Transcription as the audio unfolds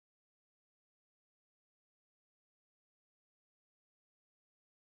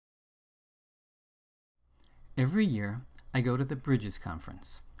Every year, I go to the Bridges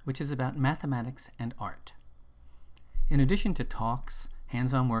Conference, which is about mathematics and art. In addition to talks,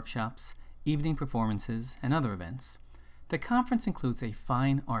 hands-on workshops, evening performances, and other events, the conference includes a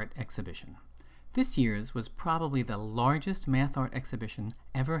fine art exhibition. This year's was probably the largest math art exhibition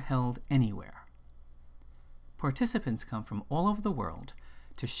ever held anywhere. Participants come from all over the world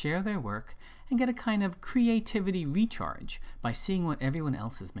to share their work and get a kind of creativity recharge by seeing what everyone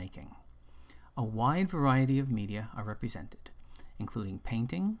else is making. A wide variety of media are represented, including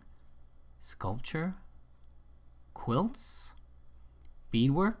painting, sculpture, quilts,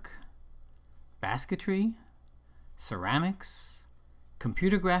 beadwork, basketry, ceramics,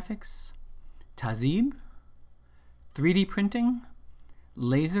 computer graphics, tazib, 3D printing,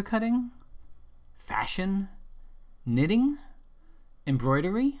 laser cutting, fashion, knitting,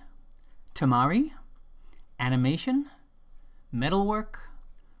 embroidery, tamari, animation, metalwork,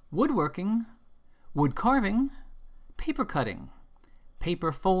 woodworking, wood carving, paper cutting,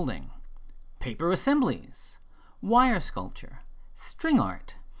 paper folding, paper assemblies, wire sculpture, string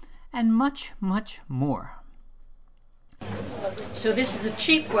art, and much, much more. So this is a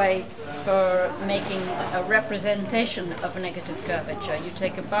cheap way for making a representation of a negative curvature. You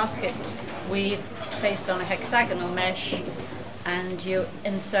take a basket weave based on a hexagonal mesh and you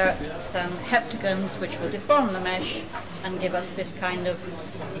insert some heptagons which will deform the mesh and give us this kind of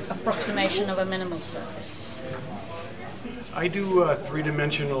approximation of a minimal surface. I do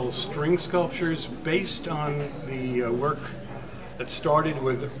three-dimensional string sculptures based on the work that started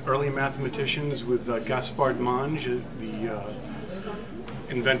with early mathematicians, with Gaspard Monge, the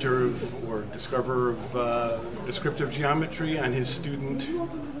inventor of, or discoverer of descriptive geometry, and his student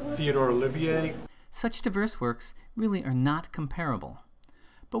Theodore Olivier. Such diverse works really are not comparable,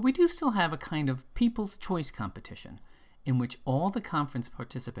 but we do still have a kind of People's Choice competition in which all the conference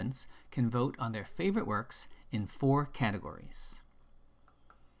participants can vote on their favorite works in 4 categories.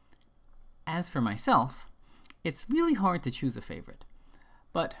 As for myself, it's really hard to choose a favorite,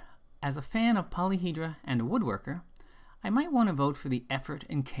 but as a fan of polyhedra and a woodworker, I might want to vote for the effort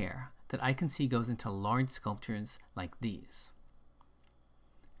and care that I can see goes into large sculptures like these.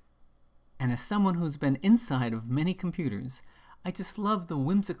 And as someone who's been inside of many computers, I just love the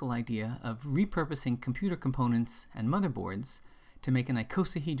whimsical idea of repurposing computer components and motherboards to make an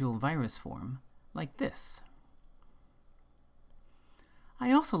icosahedral virus form like this.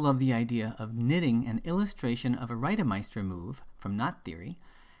 I also love the idea of knitting an illustration of a Reidemeister move from knot theory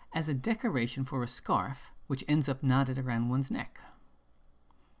as a decoration for a scarf which ends up knotted around one's neck.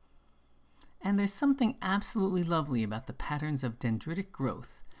 And there's something absolutely lovely about the patterns of dendritic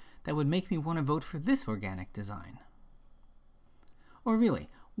growth that would make me want to vote for this organic design. Or really,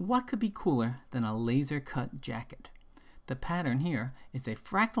 what could be cooler than a laser-cut jacket? The pattern here is a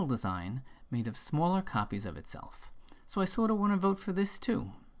fractal design made of smaller copies of itself, so I sort of want to vote for this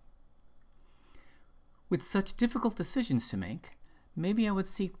too. With such difficult decisions to make, maybe I would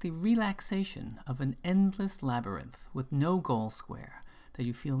seek the relaxation of an endless labyrinth with no goal square, that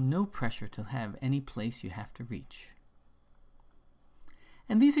you feel no pressure to have any place you have to reach.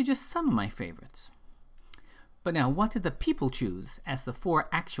 And these are just some of my favorites. But now, what did the people choose as the 4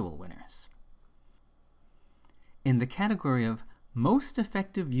 actual winners? In the category of Most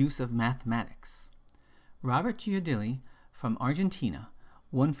Effective Use of Mathematics, Robert Gia Dilly from Argentina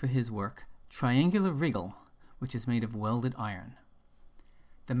won for his work Triangular Wriggle, which is made of welded iron.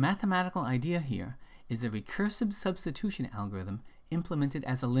 The mathematical idea here is a recursive substitution algorithm implemented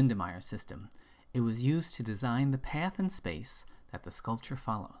as a Lindemeyer system. It was used to design the path and space that the sculpture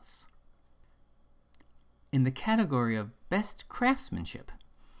follows. In the category of Best Craftsmanship,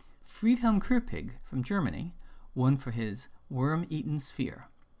 Friedhelm Krupig from Germany won for his Worm-Eaten Sphere.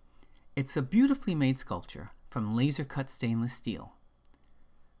 It's a beautifully made sculpture from laser-cut stainless steel.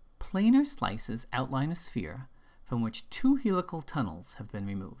 Planar slices outline a sphere from which 2 helical tunnels have been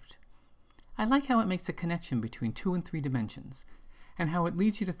removed. I like how it makes a connection between 2 and 3 dimensions, and how it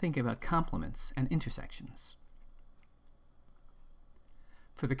leads you to think about complements and intersections.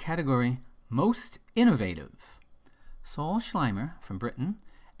 For the category Most Innovative, Saul Schleimer from Britain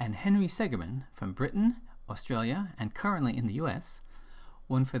and Henry Segerman from Britain, Australia, and currently in the US,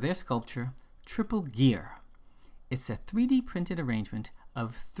 won for their sculpture Triple Gear. It's a 3D printed arrangement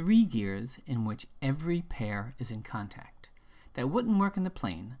of 3 gears in which every pair is in contact. That wouldn't work in the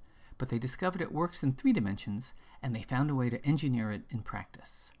plane, but they discovered it works in 3 dimensions, and they found a way to engineer it in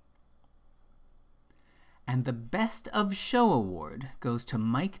practice. And the Best of Show award goes to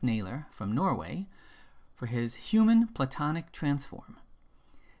Mike Naylor from Norway for his Human Platonic Transform.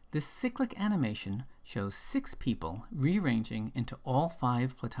 This cyclic animation shows 6 people rearranging into all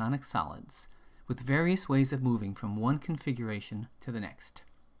 5 platonic solids, with various ways of moving from one configuration to the next.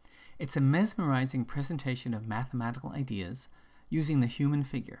 It's a mesmerizing presentation of mathematical ideas using the human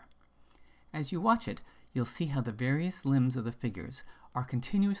figure. As you watch it, you'll see how the various limbs of the figures are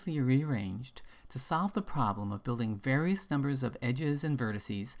continuously rearranged to solve the problem of building various numbers of edges and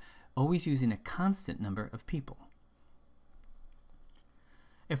vertices, always using a constant number of people.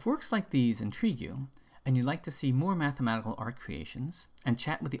 If works like these intrigue you, and you'd like to see more mathematical art creations and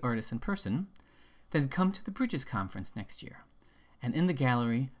chat with the artists in person, then come to the Bridges Conference next year. And in the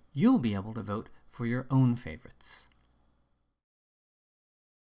gallery, you'll be able to vote for your own favorites.